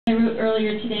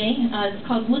earlier today. It's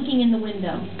called Looking in the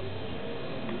Window.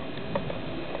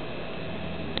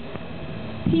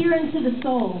 Peer into the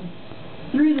soul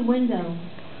through the window,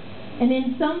 and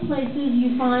in some places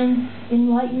you find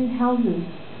enlightened houses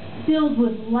filled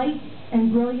with light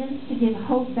and brilliance to give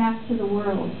hope back to the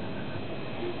world.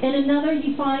 In another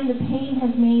you find the pain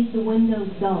has made the windows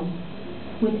dull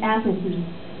with apathy.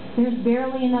 There's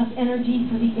barely enough energy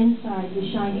for the inside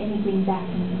to shine anything back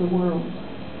into the world.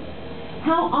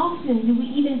 How often do we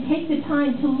even take the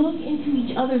time to look into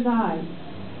each other's eyes?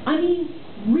 I mean,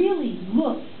 really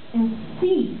look and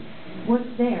see what's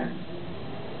there.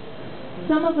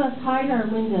 Some of us hide our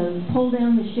windows, pull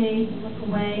down the shades, look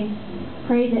away,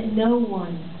 pray that no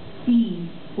one sees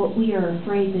what we are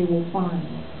afraid they will find.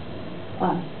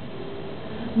 Us.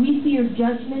 We fear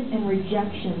judgment and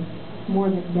rejection more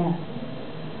than death.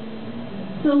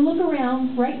 So look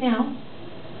around right now.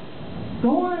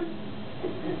 Go on.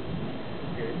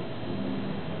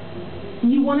 Do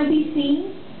you want to be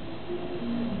seen?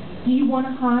 Do you want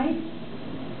to hide?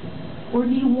 Or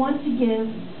do you want to give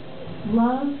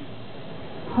love,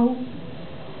 hope,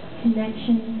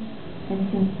 connection, and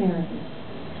sincerity?